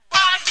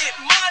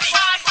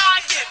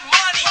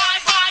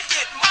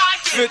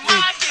50. I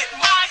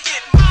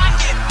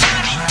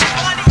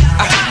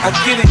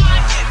get it.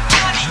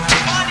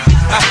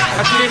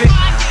 I get it.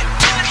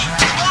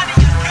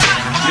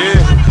 Yeah.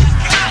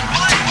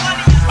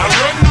 I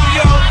run New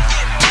York.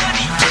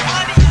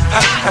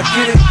 I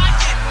get it.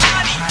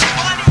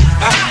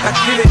 I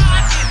get it.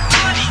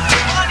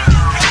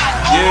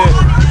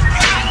 Yeah.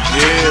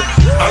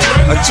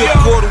 I took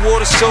quarter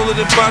water, sold it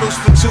in bottles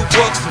for $2.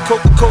 And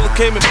Coca-Cola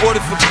came and bought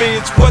it for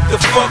beans. What the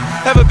fuck?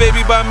 Have a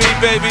baby by me,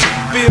 baby.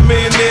 Be a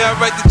millionaire, I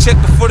write the check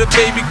before the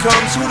baby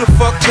comes. Who the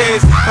fuck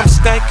cares? I'm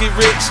stanky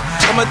rich.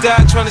 I'ma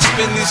die trying to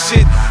spin this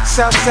shit.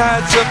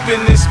 Southside's up in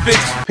this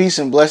bitch. Peace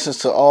and blessings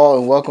to all,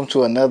 and welcome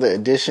to another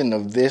edition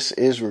of This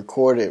Is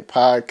Recorded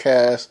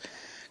podcast.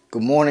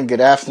 Good morning,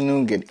 good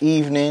afternoon, good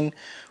evening.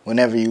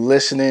 Whenever you're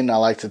listening, I'd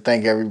like to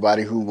thank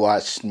everybody who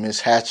watched Miss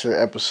Hatcher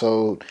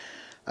episode.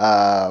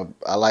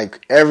 I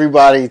like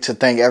everybody to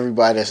thank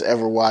everybody that's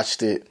ever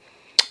watched it.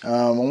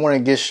 I want to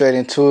get straight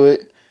into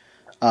it.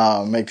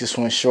 Make this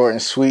one short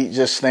and sweet.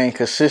 Just staying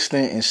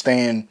consistent and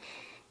staying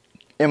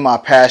in my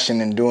passion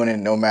and doing it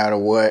no matter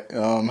what.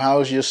 How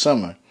was your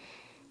summer?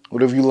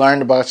 What have you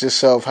learned about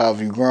yourself? How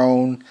have you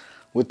grown?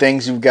 What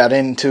things you've got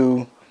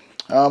into?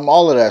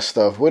 All of that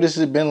stuff. What has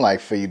it been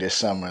like for you this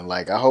summer?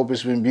 Like, I hope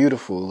it's been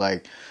beautiful.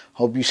 Like,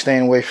 hope you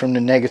staying away from the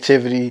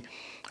negativity.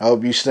 I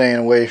hope you're staying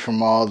away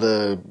from all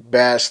the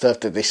bad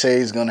stuff that they say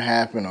is going to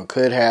happen or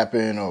could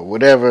happen or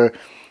whatever.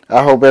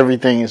 I hope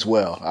everything is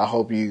well. I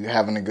hope you're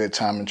having a good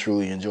time and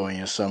truly enjoying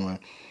your summer.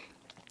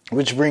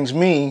 Which brings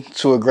me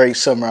to a great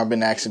summer. I've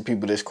been asking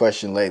people this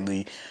question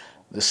lately.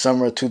 The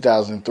summer of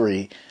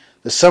 2003.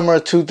 The summer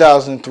of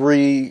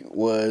 2003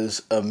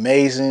 was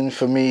amazing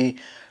for me.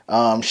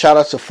 Shout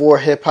out to 4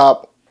 Hip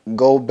Hop.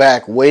 Go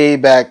back, way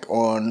back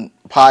on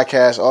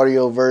podcast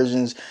audio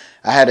versions.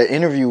 I had an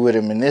interview with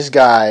him, and this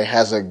guy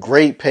has a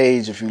great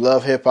page. If you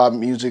love hip-hop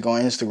music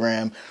on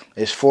Instagram,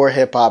 it's 4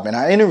 Hip Hop, and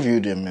I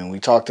interviewed him, and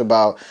we talked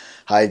about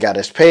how he got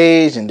his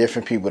page and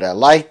different people that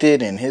liked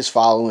it, and his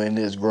following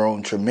has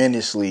grown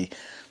tremendously.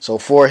 So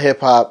 4 Hip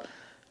Hop,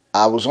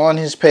 I was on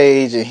his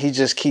page, and he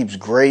just keeps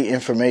great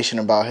information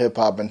about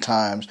hip-hop and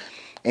times,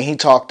 and he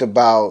talked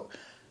about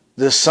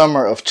the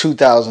summer of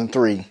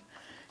 2003,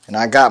 and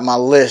I got my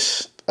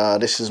list.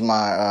 This is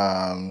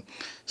my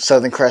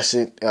Southern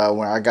Crescent,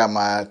 when I got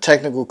my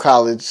technical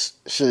college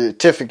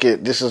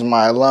certificate. This is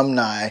my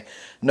alumni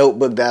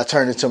notebook that I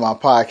turned into my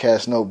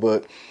podcast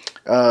notebook.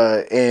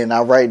 And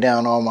I write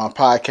down all my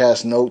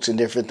podcast notes and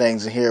different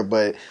things in here.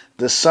 But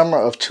the summer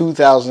of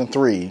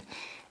 2003,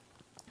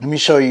 let me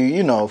show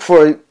you,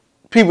 for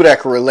people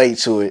that can relate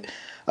to it,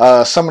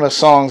 some of the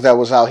songs that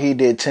was out. He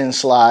did 10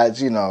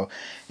 slides, and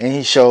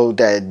he showed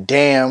that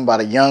Damn by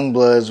the Young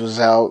Bloods was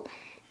out.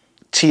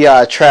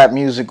 T.I. Trap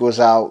Music was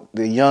out.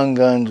 The Young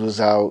Guns was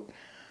out.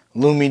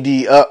 Lumi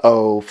D,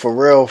 Uh-Oh,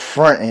 Pharrell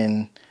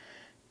Frontin'.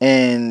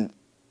 And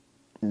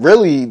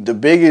really the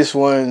biggest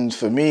ones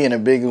for me and the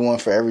biggest one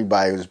for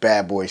everybody was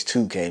Bad Boys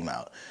 2 came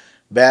out.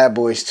 Bad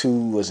Boys 2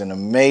 was an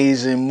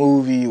amazing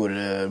movie with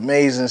an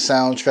amazing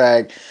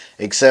soundtrack,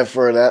 except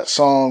for that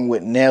song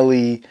with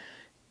Nelly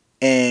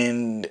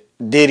and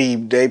Diddy.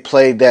 They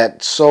played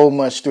that so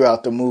much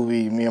throughout the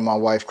movie. Me and my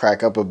wife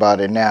crack up about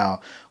it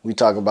now. We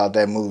talk about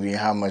that movie and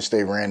how much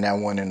they ran that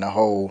one in the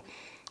hole.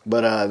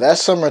 But that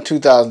summer of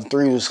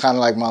 2003 was kind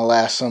of like my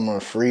last summer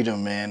of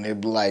freedom, man.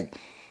 It like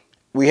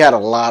we had a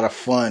lot of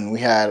fun. We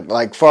had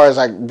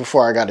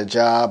before I got a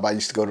job, I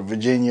used to go to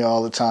Virginia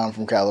all the time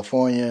from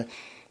California,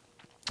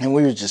 and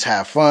we would just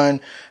have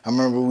fun. I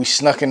remember we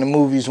snuck in the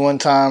movies one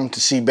time to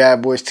see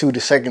Bad Boys 2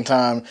 the second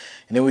time,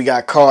 and then we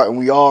got caught and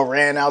we all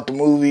ran out the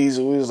movies.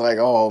 And we was like,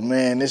 oh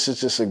man, this is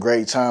just a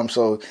great time.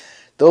 So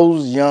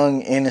those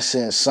young,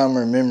 innocent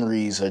summer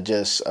memories are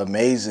just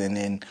amazing.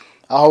 And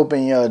I hope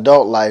in your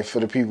adult life, for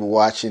the people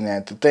watching,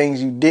 that the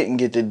things you didn't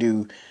get to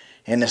do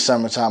in the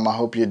summertime, I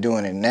hope you're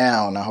doing it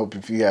now. And I hope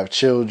if you have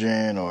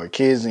children or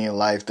kids in your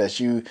life, that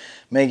you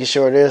making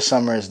sure their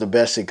summer is the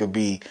best it could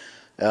be.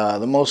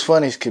 The most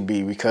fun it could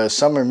be, because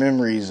summer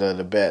memories are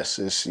the best.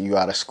 It's, you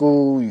out of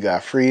school, you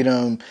got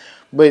freedom,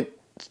 but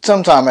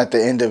sometime at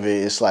the end of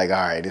it, it's like, all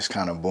right, it's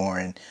kind of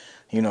boring.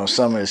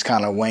 Summer is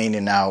kind of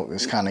waning out.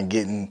 It's kind of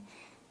getting...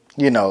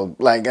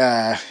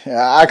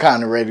 I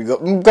kind of ready to go.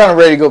 I'm kind of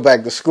ready to go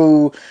back to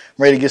school.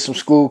 I'm ready to get some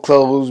school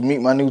clothes, meet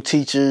my new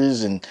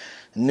teachers and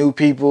new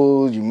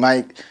people. You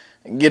might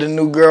get a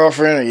new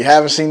girlfriend, or you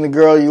haven't seen the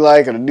girl you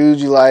like or the dude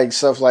you like,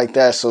 stuff like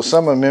that. So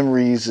summer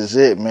memories is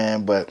it,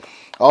 man. But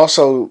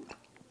also,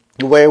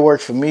 the way it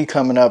worked for me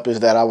coming up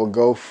is that I would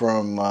go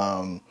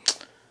from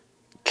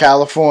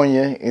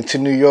California into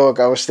New York.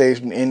 I would stay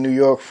in New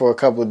York for a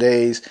couple of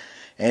days,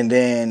 and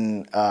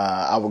then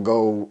I would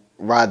go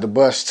ride the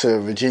bus to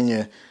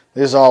Virginia.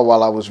 This is all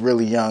while I was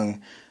really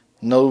young.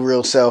 No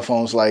real cell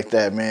phones like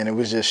that, man. It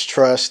was just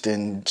trust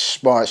and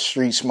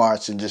street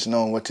smarts and just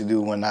knowing what to do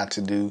and what not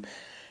to do.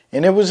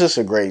 And it was just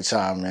a great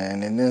time,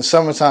 man. And then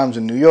summertimes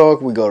in New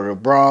York, we go to the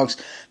Bronx.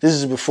 This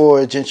is before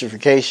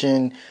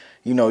gentrification.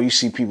 You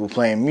see people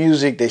playing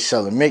music. They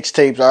selling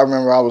mixtapes. I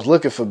remember I was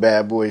looking for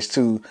Bad Boys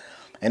 2,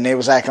 and they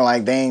was acting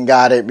like they ain't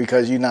got it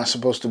because you're not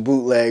supposed to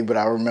bootleg. But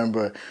I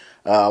remember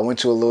I went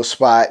to a little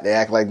spot. They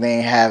act like they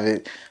ain't have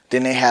it.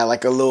 Then they had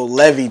like a little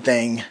levy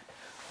thing.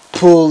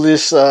 Pull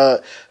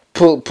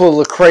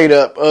a crate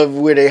up of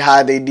where they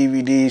hide their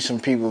DVDs from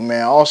people,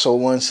 man. Also,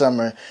 one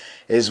summer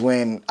is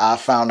when I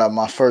found out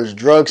my first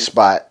drug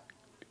spot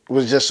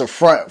was just a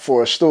front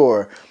for a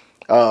store.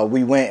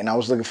 We went and I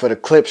was looking for the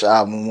Clipse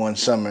album one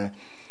summer,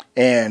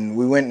 and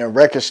we went in a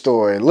record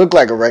store. It looked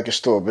like a record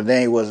store, but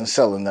they wasn't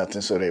selling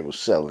nothing, so they was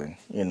selling,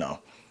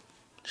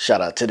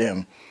 shout out to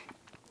them.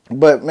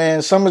 But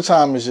man,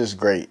 summertime is just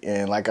great,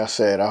 and like I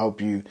said, I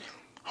hope you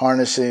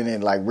harnessing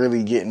and like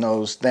really getting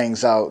those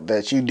things out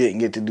that you didn't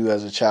get to do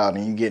as a child,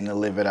 and you getting to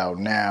live it out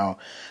now.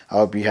 I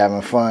hope you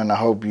having fun. I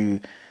hope you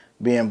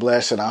being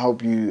blessed, and I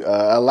hope you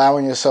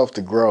allowing yourself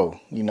to grow.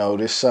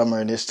 This summer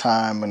and this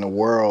time in the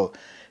world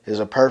is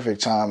a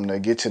perfect time to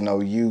get to know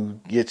you,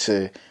 get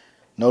to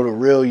know the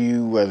real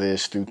you, whether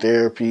it's through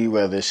therapy,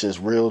 whether it's just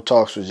real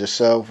talks with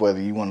yourself,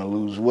 whether you want to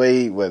lose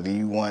weight, whether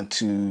you want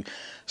to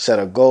set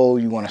a goal,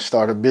 you want to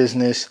start a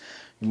business,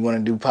 you want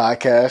to do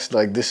podcasts,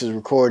 like This Is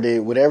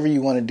Recorded, whatever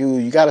you want to do,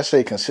 you got to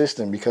stay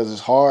consistent because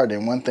it's hard.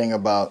 And one thing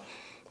about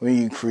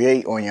when you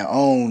create on your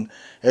own,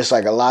 it's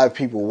like a lot of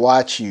people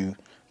watch you,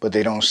 but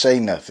they don't say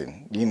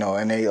nothing,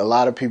 and a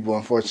lot of people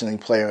unfortunately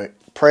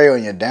prey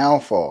on your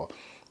downfall.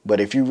 But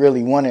if you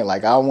really want it,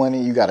 like I want it,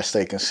 you got to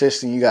stay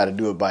consistent. You got to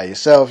do it by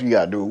yourself. You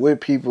got to do it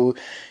with people.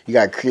 You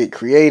got to get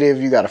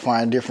creative. You got to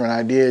find different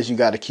ideas. You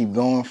got to keep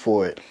going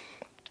for it.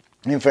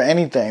 And for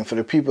anything, for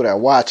the people that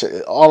watch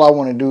it, all I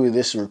want to do is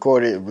this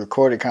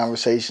recorded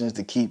conversations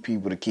to keep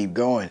people to keep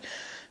going.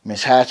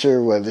 Miss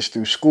Hatcher, whether it's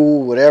through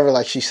school, whatever,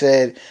 like she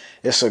said,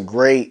 it's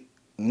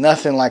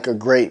nothing like a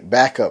great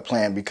backup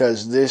plan,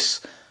 because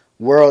this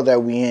world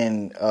that we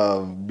in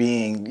of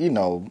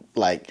being,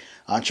 like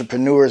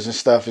entrepreneurs and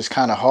stuff is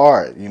kind of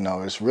hard.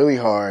 It's really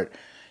hard.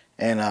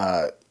 And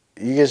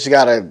you just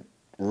got to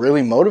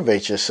really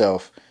motivate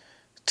yourself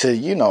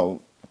to,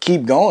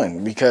 keep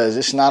going, because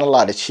it's not a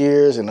lot of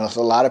cheers and there's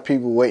a lot of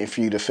people waiting for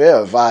you to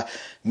fail. If I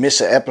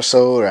miss an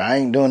episode or I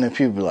ain't doing it,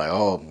 people be like,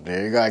 oh,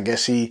 there you go, I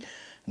guess he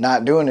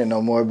not doing it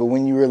no more. But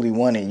when you really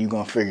want it, you're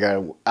going to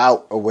figure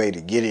out a way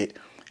to get it.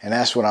 And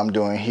that's what I'm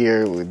doing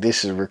here with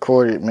This Is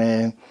Recorded,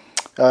 man.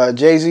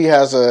 Jay-Z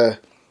has a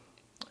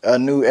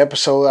new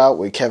episode out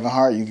with Kevin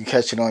Hart. You can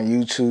catch it on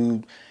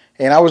YouTube.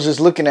 And I was just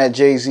looking at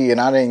Jay-Z, and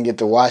I didn't get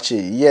to watch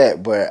it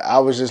yet, but I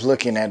was just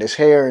looking at his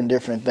hair and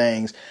different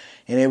things.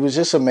 And it was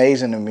just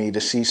amazing to me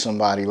to see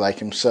somebody like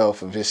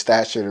himself, of his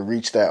stature, to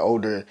reach that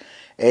older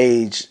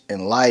age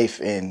in life,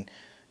 and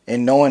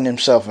knowing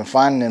himself and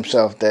finding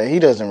himself that he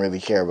doesn't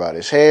really care about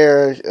his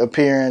hair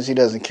appearance. He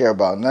doesn't care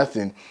about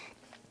nothing.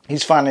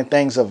 He's finding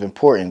things of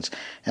importance.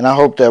 And I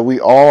hope that we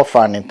all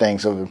finding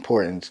things of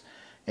importance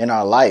in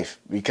our life,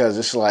 because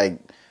it's like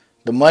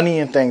the money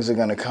and things are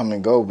going to come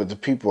and go, but the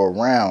people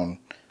around,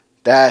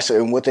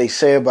 and what they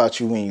say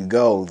about you when you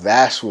go,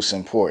 that's what's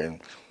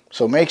important.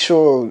 So make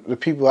sure the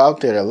people out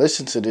there that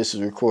listen to This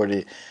Is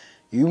Recorded,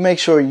 you make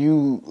sure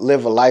you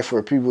live a life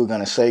where people are going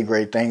to say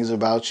great things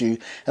about you.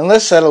 And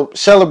let's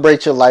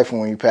celebrate your life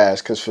when you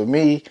pass. Because for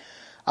me,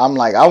 I'm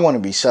like, I want to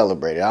be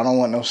celebrated. I don't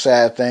want no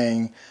sad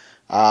thing.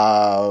 When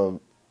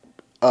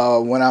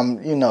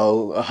I'm,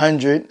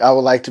 100, I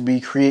would like to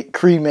be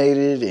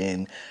cremated,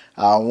 and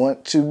I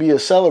want to be a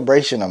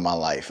celebration of my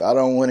life. I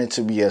don't want it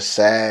to be a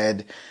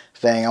sad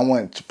thing. I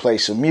want to play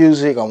some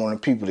music. I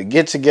want people to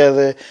get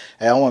together,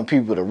 and I want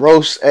people to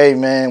roast. Hey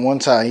man, one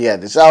time he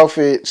had this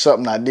outfit,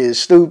 something I did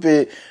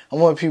stupid. I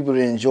want people to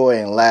enjoy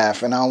and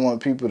laugh, and I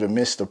want people to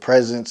miss the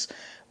presence,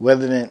 more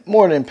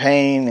than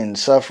pain and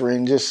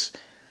suffering. Just,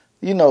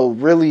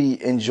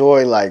 really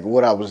enjoy like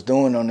what I was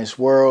doing on this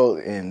world,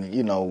 and,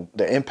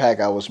 the impact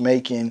I was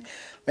making,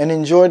 and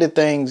enjoy the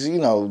things,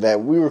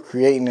 that we were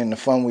creating, and the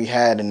fun we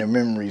had and the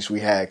memories we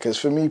had. Because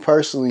for me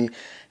personally,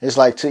 it's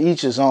like to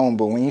each his own,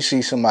 but when you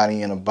see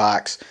somebody in a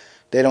box,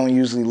 they don't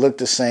usually look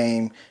the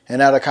same,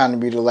 and that'll kind of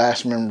be the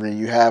last memory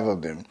you have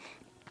of them.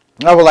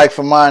 I would like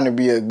for mine to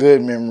be a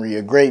good memory,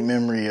 a great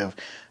memory of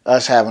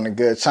us having a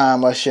good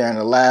time, us sharing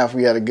a laugh.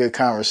 We had a good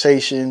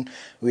conversation.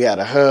 We had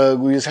a hug.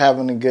 We was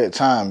having a good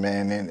time,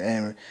 man.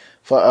 And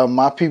for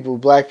my people,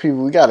 black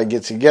people, we got to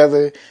get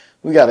together.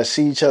 We got to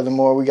see each other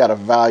more. We got to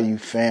value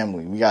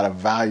family. We got to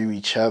value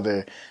each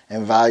other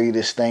and value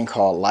this thing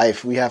called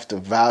life. We have to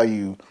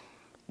value,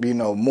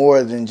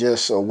 more than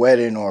just a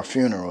wedding or a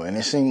funeral. And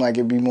it seemed like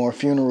it'd be more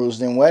funerals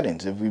than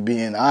weddings, if we're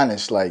being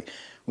honest. Like,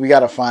 we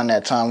got to find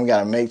that time. We got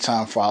to make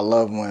time for our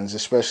loved ones,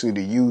 especially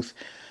the youth,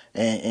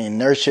 and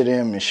nurture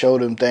them and show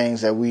them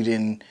things that we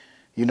didn't,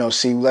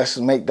 see. Let's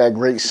make that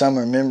great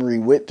summer memory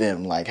with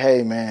them. Like,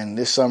 hey, man,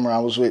 this summer I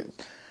was with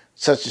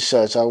such and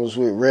such. I was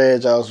with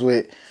Reg. I was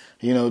with,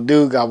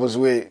 Duke. I was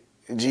with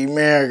G.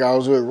 Merrick. I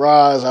was with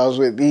Roz. I was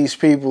with these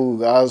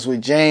people. I was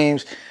with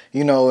James.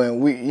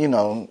 And we,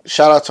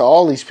 shout out to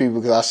all these people,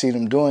 because I see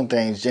them doing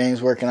things.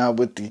 James working out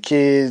with the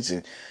kids,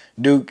 and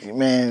Duke,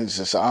 man, is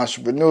just an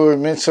entrepreneur,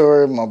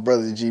 mentor. My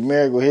brother G.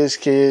 Merrick with his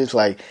kids.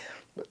 Like,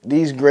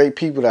 these great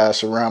people that I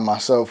surround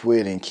myself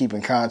with and keep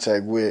in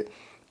contact with,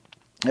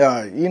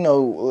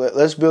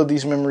 let's build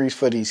these memories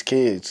for these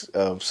kids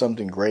of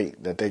something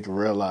great that they can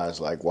realize,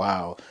 like,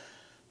 wow,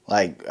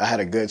 like, I had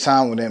a good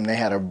time with them. They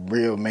had a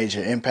real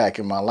major impact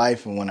in my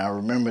life. And when I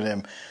remember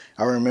them,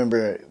 I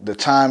remember the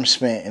time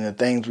spent and the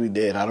things we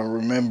did. I don't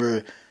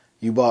remember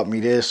you bought me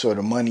this or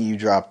the money you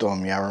dropped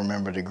on me. I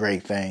remember the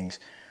great things.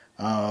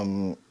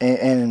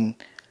 And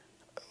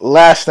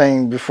last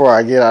thing before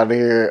I get out of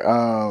here,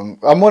 I'm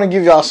going to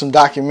give y'all some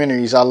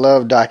documentaries. I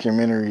love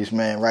documentaries,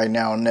 man. Right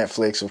now on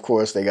Netflix, of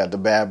course, they got the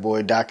Bad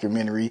Boy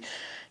documentary,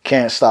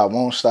 Can't Stop,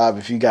 Won't Stop.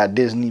 If you got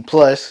Disney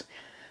Plus,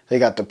 they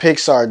got the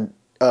Pixar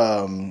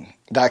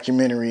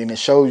documentary, and it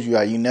shows you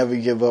how you never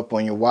give up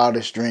on your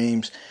wildest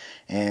dreams,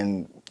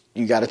 and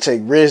you got to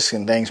take risks,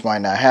 and things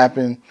might not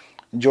happen.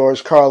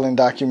 George Carlin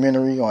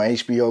documentary on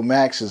HBO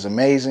Max is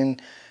amazing.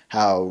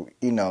 How,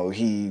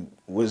 he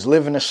was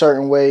living a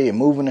certain way and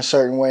moving a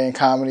certain way in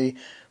comedy,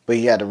 but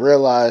he had to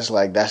realize,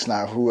 like, that's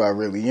not who I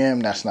really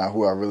am. That's not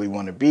who I really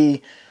want to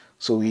be.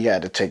 So he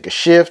had to take a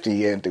shift.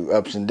 He went through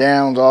ups and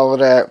downs, all of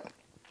that.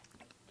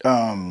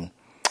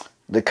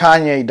 The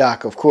Kanye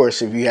doc, of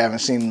course, if you haven't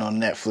seen it on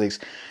Netflix,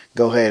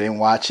 go ahead and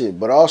watch it.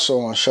 But also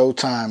on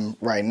Showtime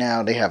right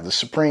now, they have the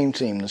Supreme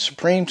Team. The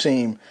Supreme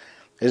Team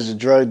is a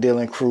drug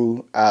dealing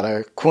crew out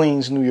of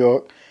Queens, New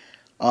York,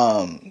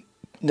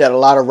 that a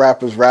lot of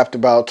rappers rapped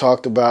about,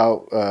 talked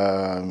about.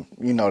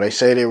 They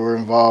say they were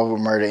involved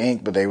with Murder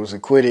Inc., but they was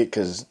acquitted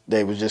because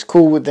they was just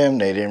cool with them.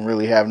 They didn't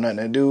really have nothing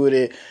to do with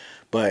it.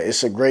 But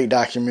it's a great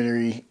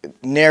documentary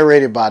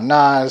narrated by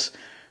Nas.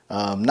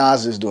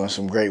 Nas is doing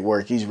some great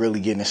work. He's really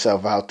getting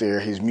himself out there.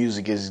 His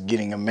music is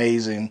getting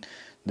amazing.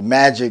 The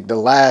Magic, the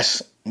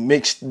last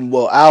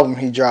album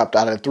he dropped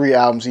out of 3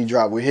 albums he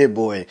dropped with Hit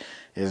Boy,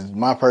 is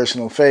my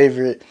personal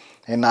favorite.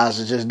 And Nas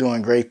is just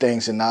doing great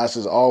things. And Nas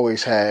has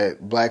always had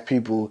black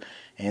people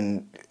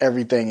and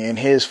everything in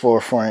his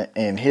forefront,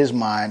 in his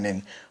mind,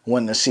 and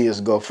wanting to see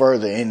us go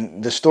further.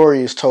 And the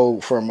story is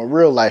told from a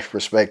real life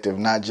perspective,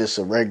 not just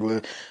a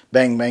regular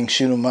bang, bang,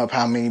 shoot 'em up,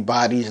 how many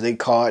bodies they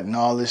caught and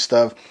all this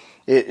stuff.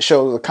 It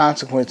shows the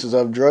consequences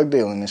of drug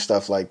dealing and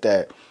stuff like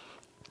that.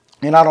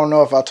 And I don't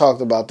know if I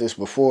talked about this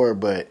before,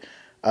 but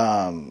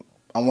I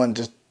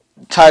wanted to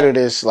title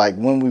this like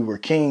When We Were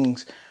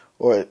Kings,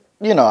 or,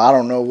 I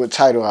don't know what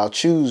title I'll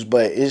choose,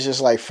 but it's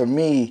just like, for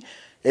me,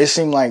 it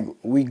seemed like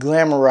we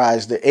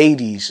glamorized the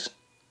 80s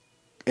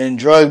in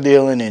drug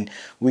dealing, and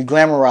we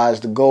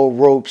glamorized the gold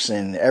ropes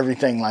and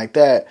everything like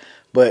that.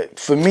 But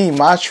for me,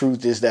 my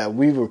truth is that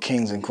we were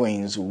kings and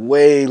queens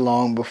way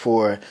long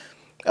before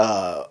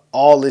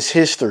all this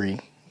history,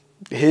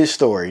 his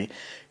story,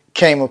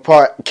 came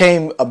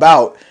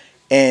about,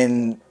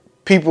 and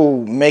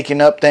people making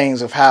up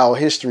things of how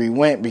history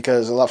went,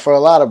 because for a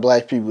lot of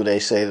black people, they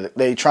say that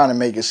they trying to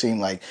make it seem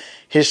like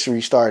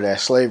history started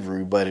as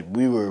slavery, but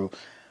we were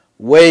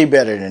way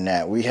better than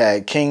that. We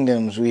had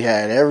kingdoms, we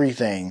had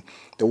everything.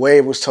 The way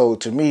it was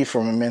told to me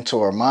from a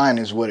mentor of mine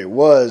is what it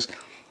was,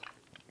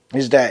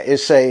 is that it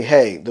say,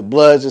 hey, the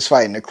Bloods is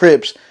fighting the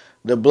Crips,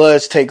 the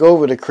Bloods take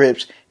over the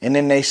Crips, and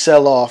then they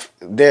sell off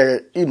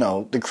their,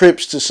 the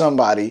Crips to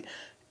somebody.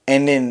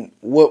 And then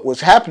what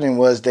was happening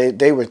was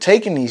they were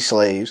taking these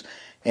slaves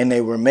and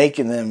they were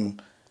making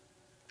them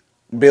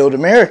build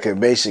America,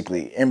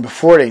 basically. And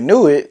before they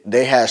knew it,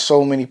 they had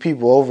so many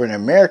people over in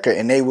America,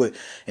 and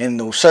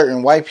those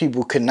certain white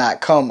people could not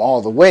come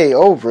all the way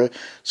over,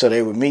 so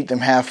they would meet them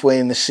halfway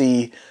in the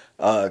sea,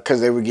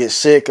 because they would get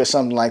sick or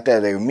something like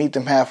that. They would meet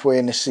them halfway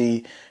in the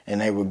sea, and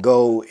they would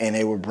go and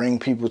they would bring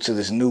people to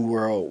this new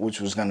world,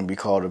 which was going to be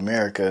called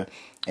America.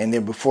 And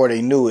then before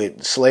they knew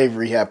it,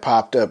 slavery had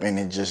popped up, and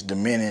it just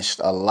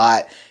diminished a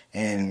lot.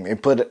 And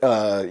it put,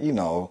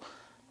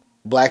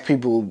 black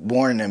people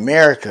born in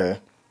America,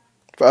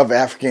 of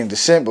African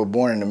descent, but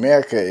born in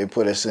America, it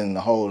put us in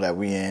the hole that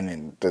we in,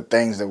 and the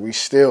things that we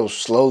still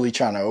slowly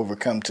trying to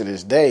overcome to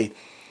this day.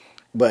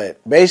 But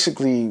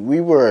basically, we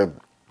were,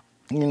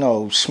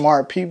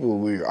 smart people.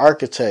 We were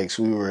architects.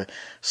 We were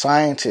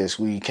scientists.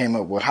 We came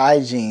up with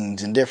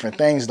hygienes and different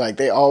things. Like,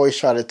 they always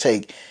try to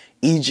take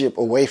Egypt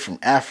away from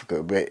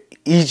Africa, but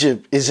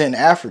Egypt is in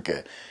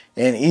Africa,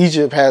 and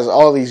Egypt has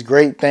all these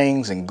great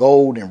things and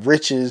gold and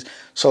riches.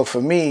 So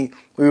for me,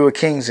 we were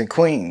kings and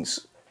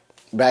queens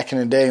back in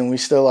the day, and we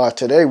still are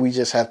today. We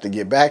just have to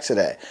get back to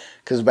that,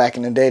 because back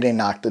in the day, they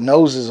knocked the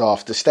noses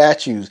off the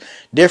statues,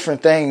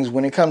 different things.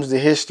 When it comes to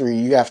history,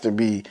 you have to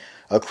be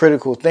a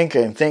critical thinker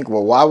and think,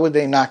 well, why would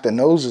they knock the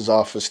noses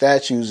off of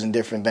statues and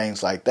different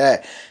things like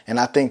that? And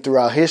I think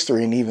throughout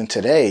history, and even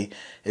today,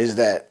 is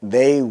that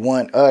they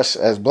want us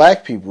as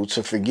black people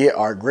to forget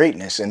our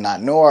greatness and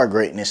not know our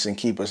greatness, and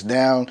keep us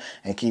down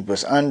and keep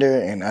us under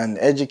and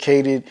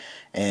uneducated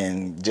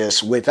and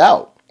just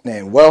without,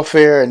 and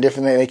welfare and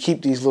different things. They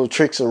keep these little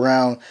tricks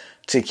around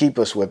to keep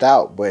us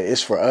without, but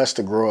it's for us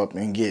to grow up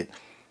and get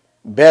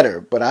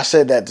better. But I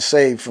said that to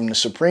say, from the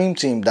Supreme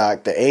Team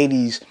doc, the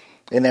 80s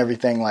and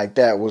everything like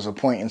that was a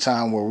point in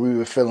time where we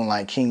were feeling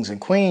like kings and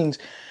queens,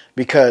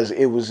 because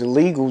it was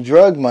illegal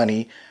drug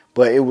money,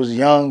 But it was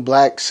young,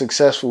 black,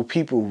 successful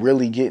people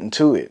really getting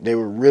to it. They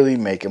were really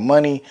making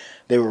money.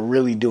 They were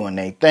really doing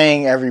their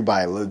thing.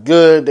 Everybody looked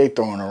good. They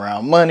throwing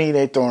around money.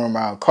 They throwing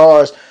around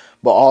cars.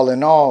 But all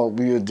in all,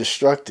 we were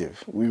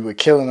destructive. We were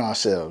killing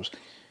ourselves.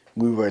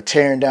 We were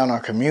tearing down our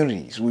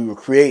communities. We were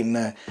creating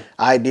the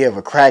idea of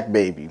a crack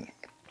baby.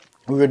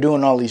 We were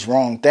doing all these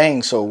wrong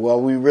things. So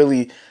while we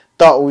really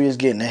thought we was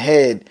getting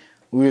ahead,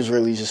 we was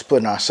really just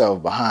putting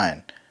ourselves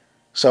behind.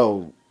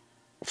 So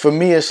for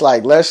me, it's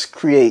like, let's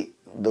create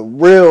the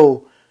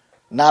real,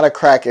 not a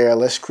crack era,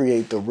 let's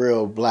create the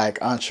real black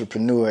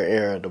entrepreneur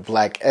era, the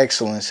black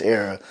excellence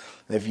era.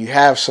 If you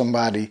have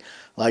somebody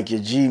like your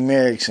G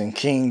Merricks and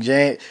King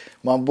James,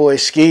 my boy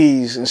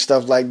Skis and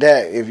stuff like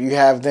that, if you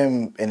have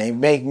them and they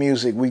make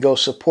music, we go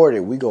support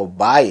it, we go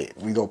buy it,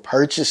 we go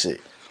purchase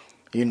it.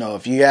 You know,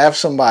 if you have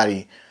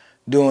somebody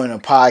doing a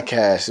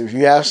podcast, if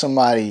you have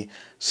somebody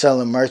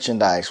selling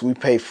merchandise, we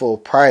pay full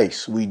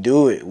price. We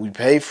do it. We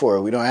pay for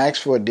it. We don't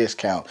ask for a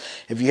discount.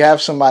 If you have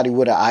somebody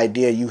with an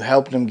idea, you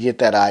help them get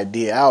that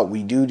idea out.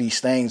 We do these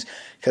things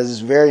because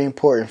it's very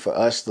important for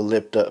us to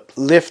lift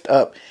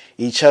up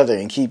each other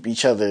and keep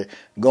each other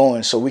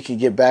going so we can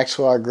get back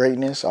to our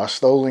greatness, our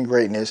stolen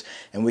greatness,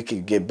 and we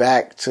can get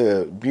back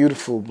to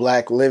beautiful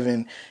black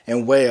living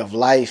and way of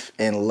life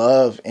and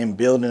love and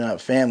building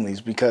up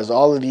families, because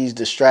all of these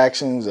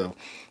distractions of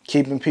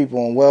keeping people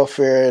on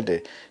welfare,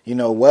 that, you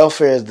know,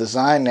 welfare is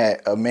designed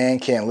that a man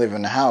can't live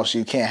in the house.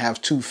 You can't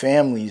have two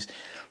families,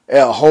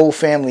 a whole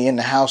family in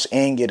the house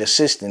and get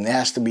assistance. It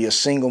has to be a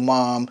single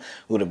mom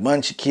with a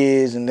bunch of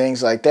kids and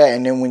things like that.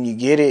 And then when you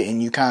get it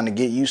and you kind of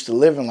get used to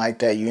living like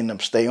that, you end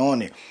up stay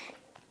on it.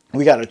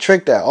 We got to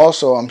trick that.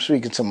 Also, I'm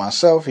speaking to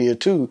myself here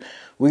too.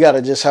 We got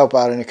to just help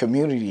out in the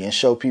community and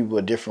show people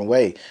a different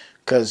way.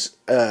 Because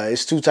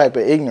it's two types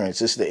of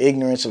ignorance. It's the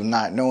ignorance of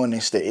not knowing.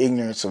 It's the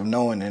ignorance of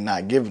knowing and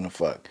not giving a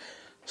fuck.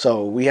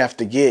 So we have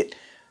to get,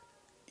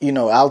 you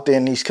know, out there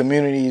in these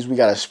communities. We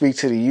got to speak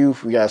to the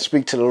youth. We got to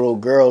speak to the little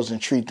girls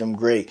and treat them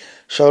great.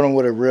 Show them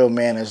what a real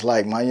man is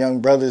like. My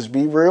young brothers,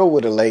 be real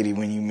with a lady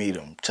when you meet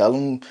them. Tell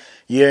them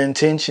your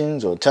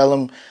intentions, or tell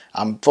them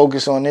I'm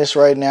focused on this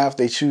right now. If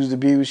they choose to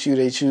be with you,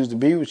 they choose to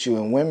be with you.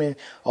 And women,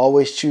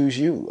 always choose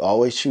you.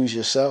 Always choose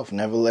yourself.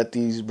 Never let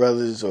these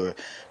brothers or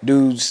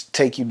dudes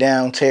take you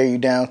down, tear you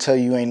down, tell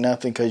you ain't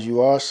nothing, because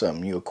you are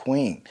something. You're a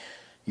queen.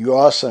 You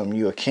are something.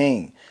 You're a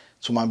king.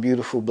 So my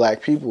beautiful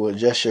black people,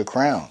 adjust your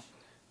crown.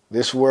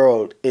 This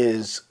world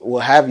will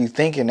have you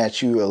thinking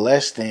that you are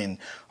less than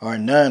or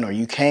none, or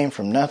you came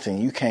from nothing.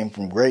 You came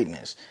from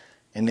greatness.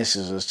 And this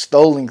is a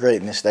stolen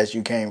greatness that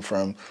you came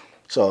from.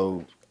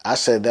 So I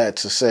said that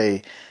to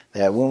say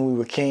that when we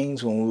were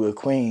kings, when we were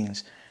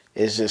queens,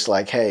 it's just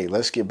like, hey,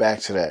 let's get back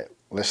to that.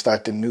 Let's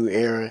start the new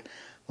era.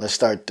 Let's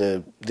start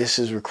the This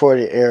Is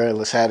Recorded era.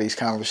 Let's have these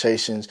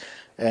conversations.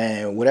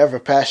 And whatever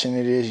passion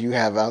it is you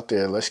have out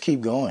there, let's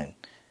keep going.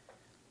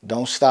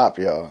 Don't stop,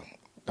 y'all.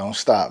 Don't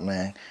stop,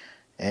 man.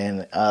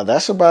 And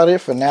that's about it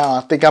for now.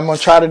 I think I'm going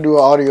to try to do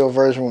an audio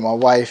version with my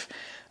wife.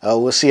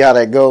 We'll see how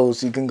that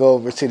goes. You can go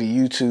over to the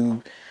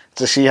YouTube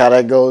to see how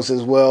that goes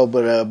as well.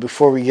 But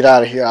before we get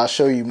out of here, I'll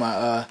show you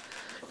my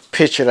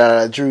picture that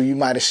I drew. You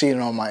might have seen it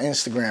on my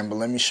Instagram, but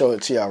let me show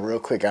it to y'all real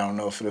quick. I don't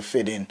know if it'll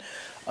fit in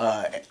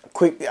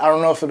quick. I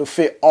don't know if it'll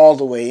fit all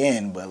the way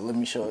in, but let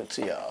me show it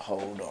to y'all.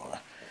 Hold on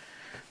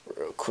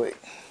real quick.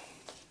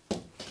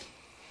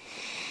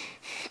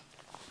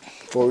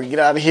 Before we get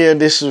out of here,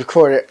 this is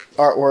recorded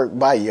artwork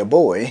by your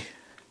boy.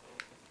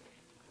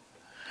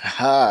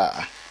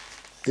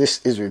 This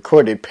is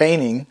recorded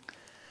painting.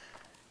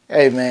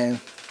 Hey,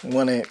 man,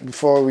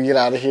 before we get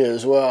out of here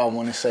as well, I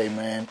want to say,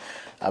 man,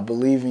 I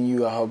believe in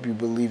you. I hope you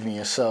believe in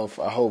yourself.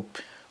 I hope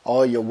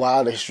all your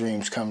wildest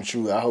dreams come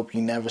true. I hope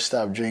you never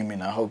stop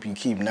dreaming. I hope you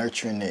keep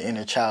nurturing the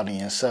inner child in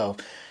yourself.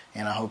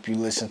 And I hope you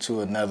listen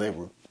to another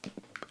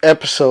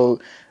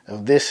episode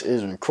of This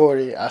Is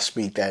Recorded. I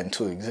speak that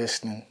into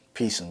existence.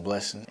 Peace and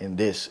blessing. And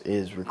this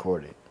is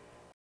recorded.